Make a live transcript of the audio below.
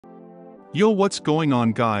Yo, what's going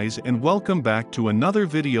on guys, and welcome back to another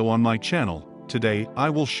video on my channel. Today, I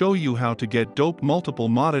will show you how to get dope multiple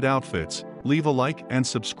modded outfits. Leave a like and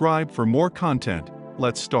subscribe for more content.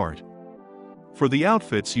 Let's start. For the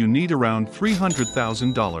outfits you need around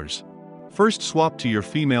 $300,000. First, swap to your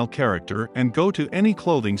female character and go to any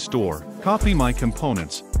clothing store. Copy my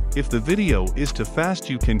components. If the video is too fast,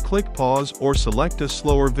 you can click pause or select a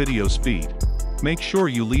slower video speed. Make sure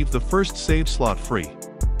you leave the first save slot free.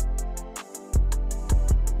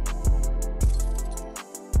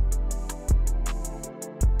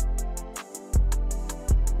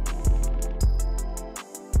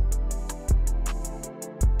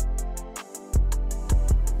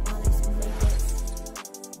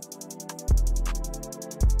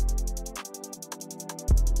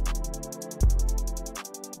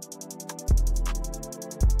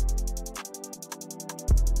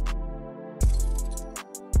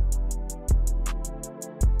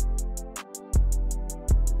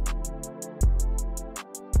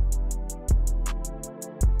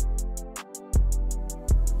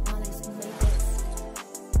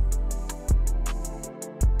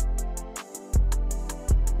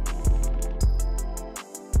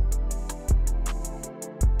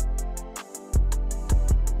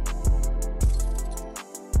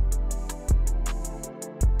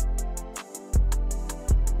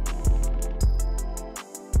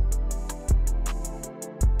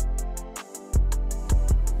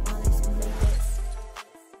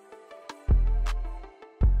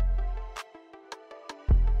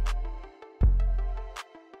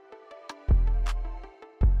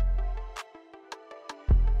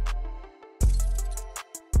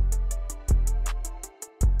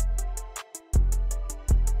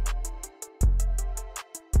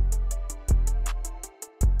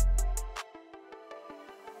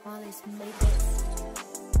 Wallace made this.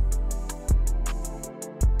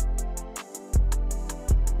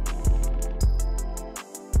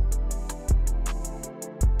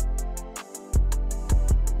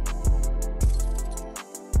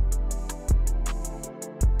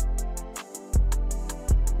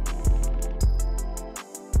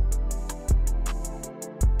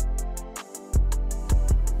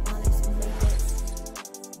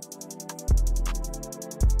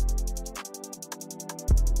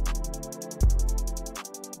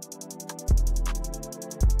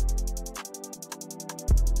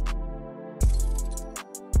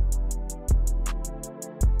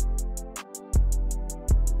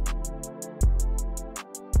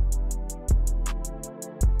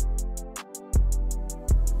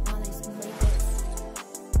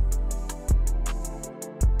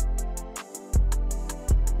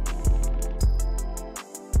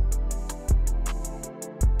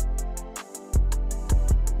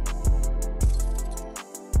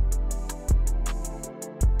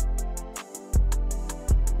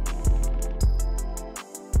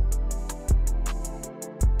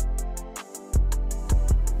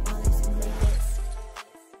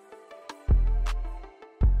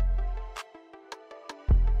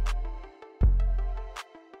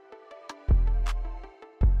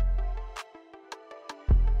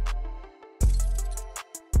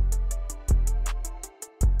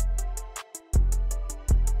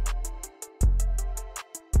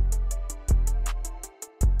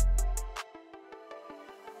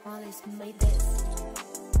 Wallace made this.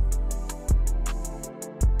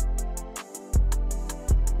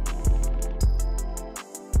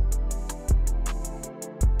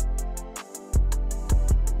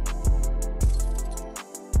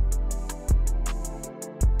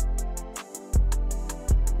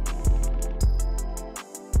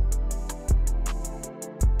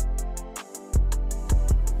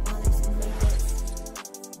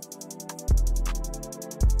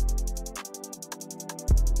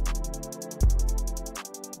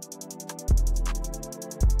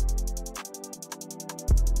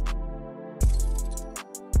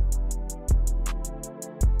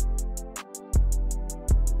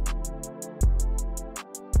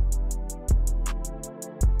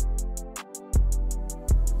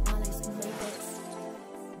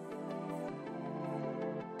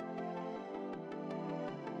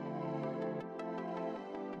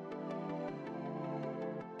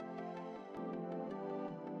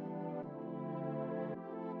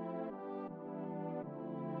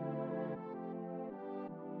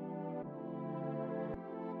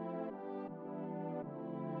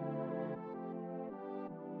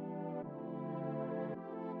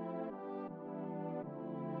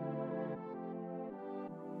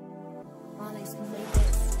 Wallace made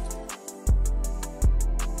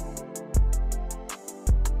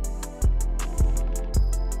this.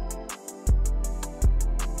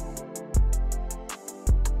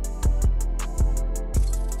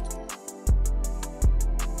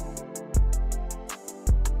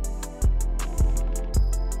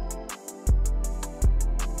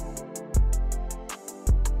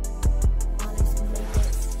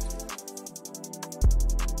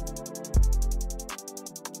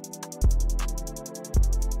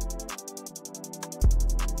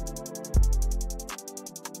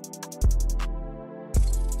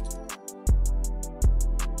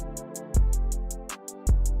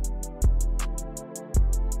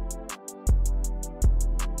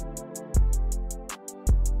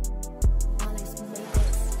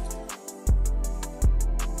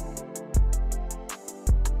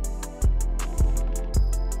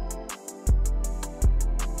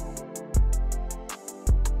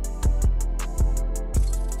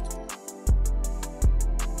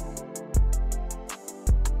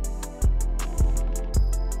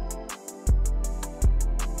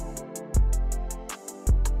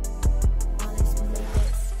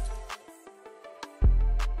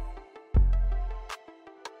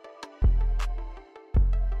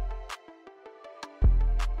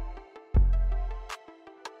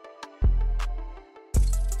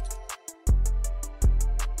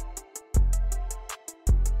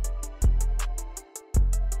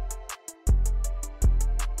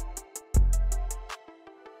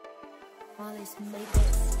 Wallace made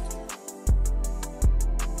this.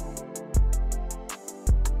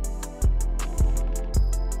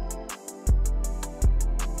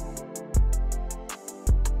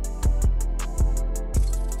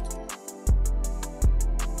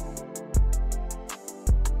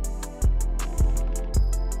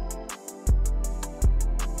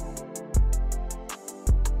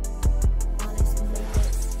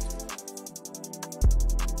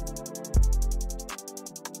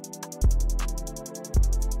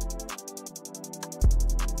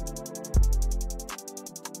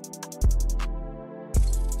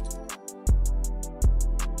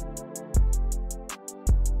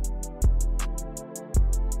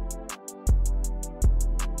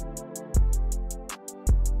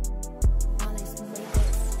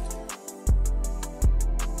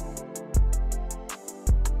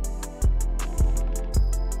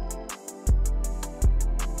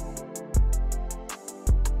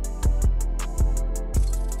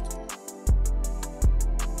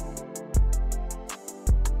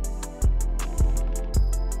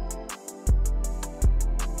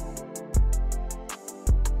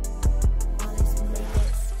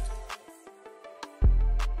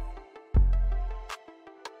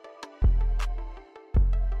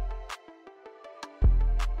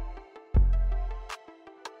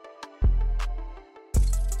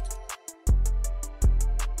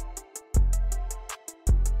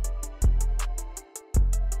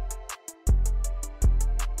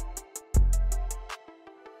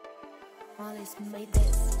 Wallace made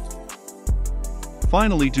this.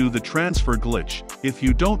 Finally, do the transfer glitch. If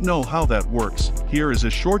you don't know how that works, here is a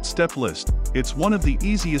short step list. It's one of the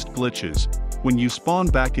easiest glitches. When you spawn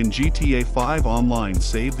back in GTA 5 Online,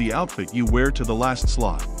 save the outfit you wear to the last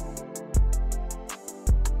slot.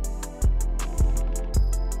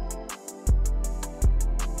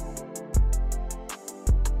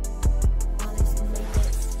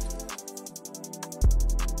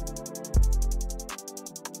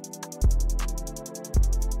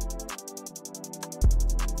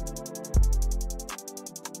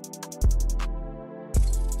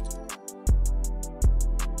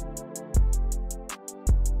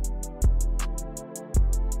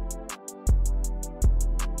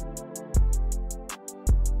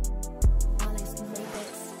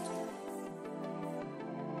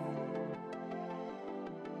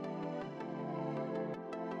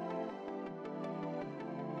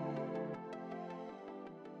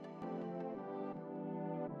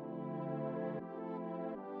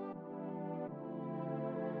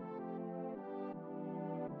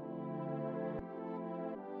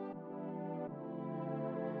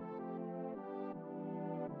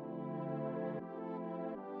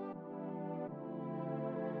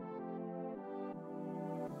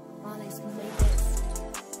 Wallace made this.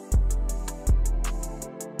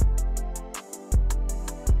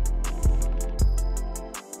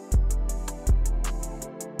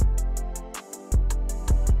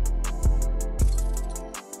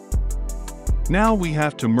 Now we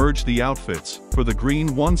have to merge the outfits. For the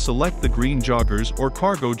green one, select the green joggers or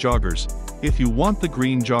cargo joggers. If you want the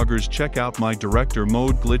green joggers, check out my director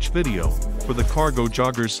mode glitch video. For the cargo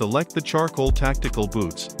joggers, select the charcoal tactical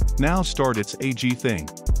boots. Now start its AG thing.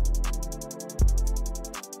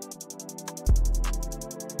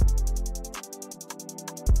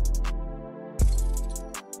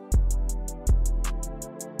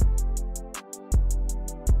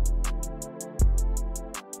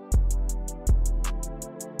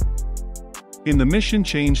 In the mission,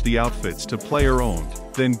 change the outfits to player owned,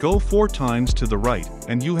 then go 4 times to the right,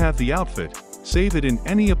 and you have the outfit. Save it in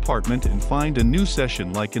any apartment and find a new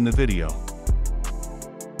session like in the video.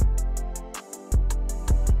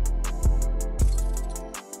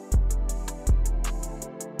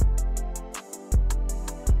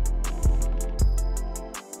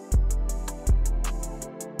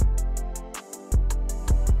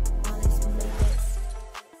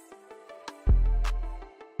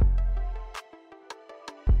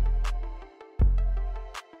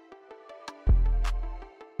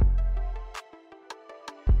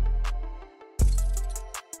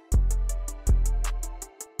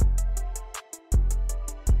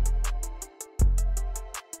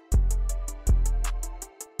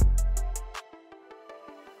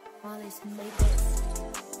 Wallace made this.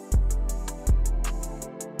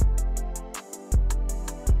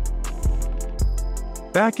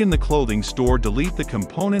 Back in the clothing store, delete the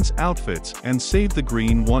components outfits and save the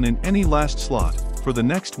green one in any last slot. For the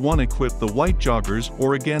next one, equip the white joggers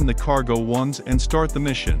or again the cargo ones and start the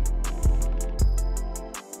mission.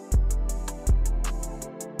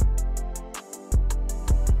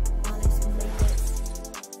 Wallace made this.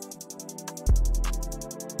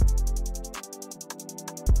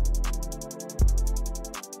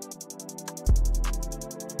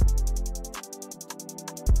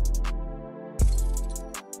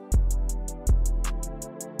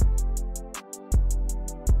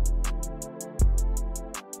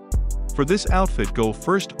 For this outfit, go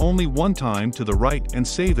first only one time to the right and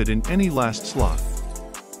save it in any last slot.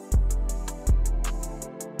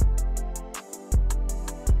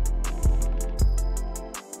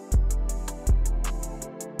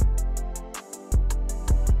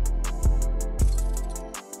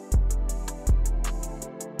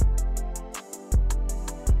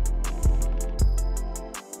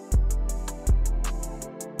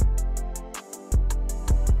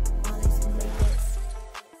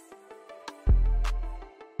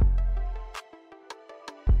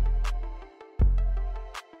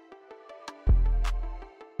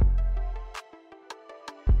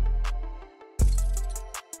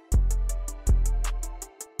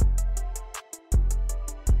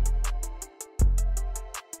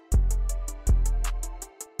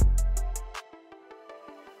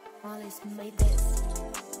 Alice made this.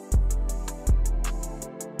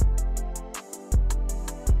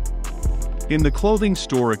 In the clothing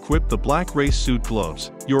store, equip the black race suit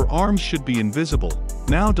gloves. Your arms should be invisible.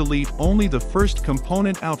 Now delete only the first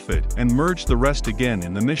component outfit and merge the rest again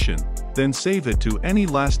in the mission. Then save it to any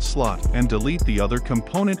last slot and delete the other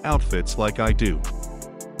component outfits like I do.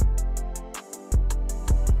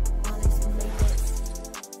 Alice made this.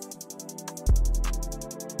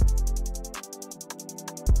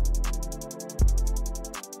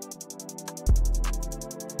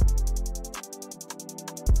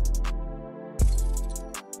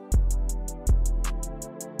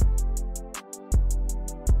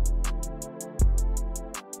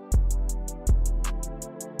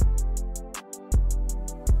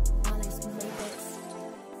 Alice made this.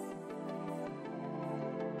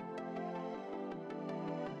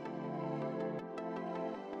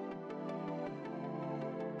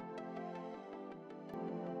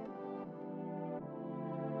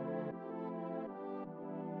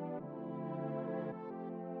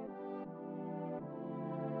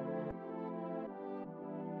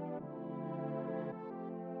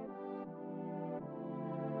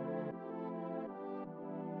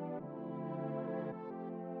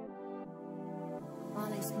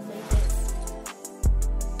 Alice made this.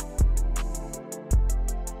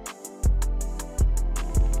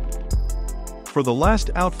 For the last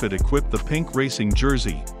outfit, equip the pink racing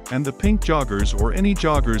jersey and the pink joggers or any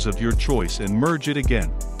joggers of your choice and merge it again.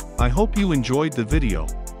 I hope you enjoyed the video.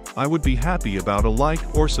 I would be happy about a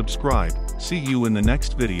like or subscribe. See you in the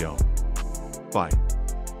next video. Bye.